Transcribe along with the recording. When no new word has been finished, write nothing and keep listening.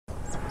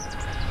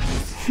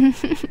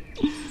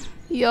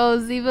Yo,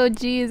 Zebo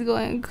G is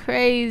going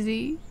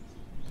crazy.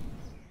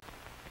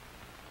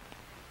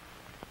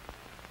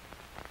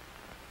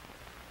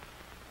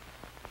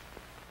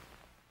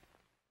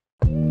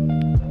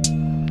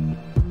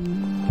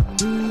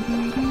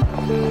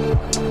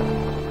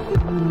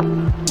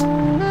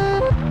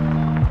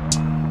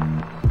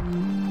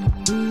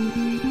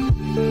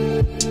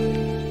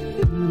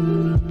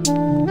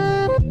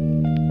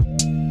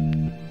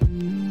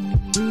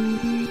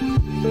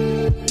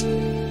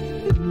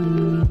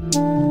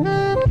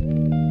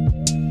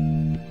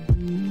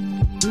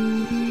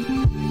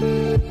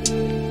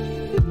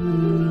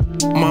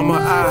 Mama,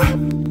 I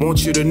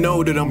want you to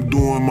know that I'm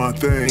doing my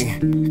thing.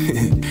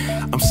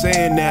 I'm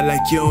saying that like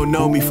you don't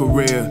know me for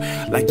real.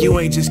 Like you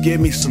ain't just give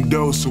me some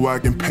dough so I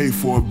can pay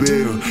for a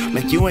bill.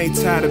 Like you ain't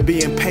tired of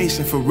being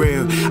patient for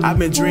real. I've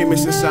been dreaming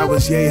since I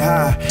was yay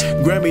high.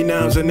 Grammy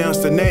noms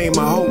announced the name,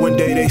 I hope one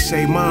day they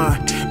say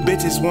mine.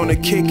 Bitches wanna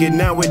kick it,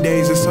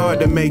 nowadays it's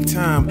hard to make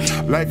time.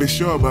 Life is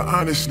short, but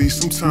honestly,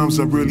 sometimes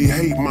I really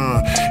hate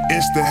mine.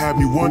 Insta have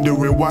me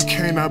wondering, why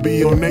can't I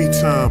be on they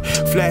time?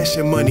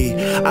 Flashing money,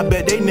 I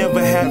bet they never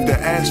have to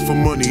ask for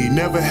money.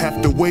 Never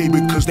have to wait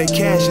because they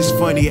cash is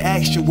funny.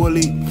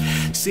 Actually,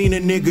 seen a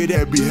nigga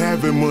that be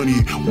having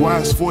money. Why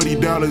is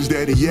 $40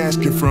 that he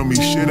asking from me?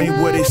 Shit ain't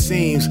what it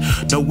seems.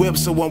 No whip,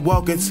 so I'm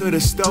walking to the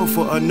store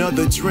for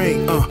another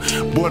drink.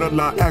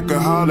 Borderline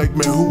alcoholic,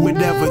 man, who would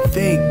ever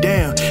think?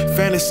 Damn,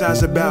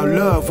 fantasize about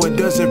love, what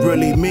does it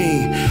really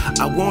mean?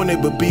 I want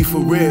it, but be for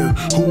real.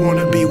 Who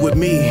wanna be with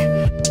me?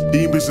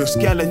 Demons and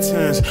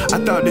skeletons.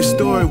 I thought this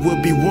story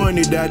would be one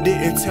that I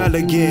didn't tell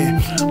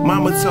again.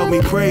 Mama told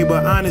me pray,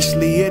 but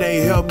honestly it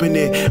ain't helping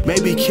it.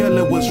 Maybe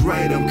Killer was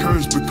right, I'm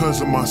cursed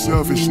because of my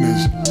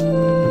selfishness.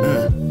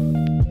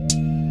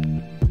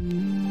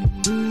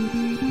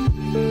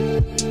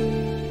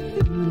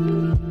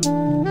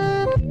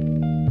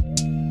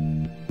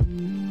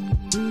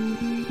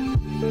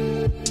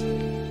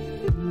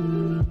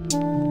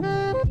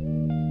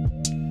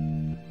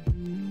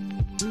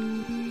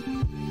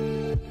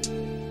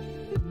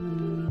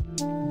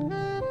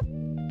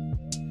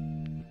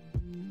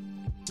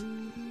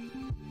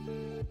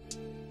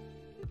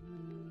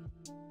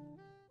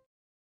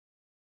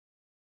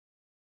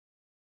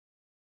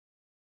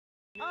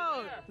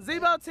 Oh,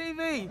 Zebo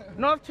TV,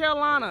 North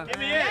Carolina.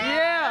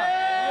 Yeah.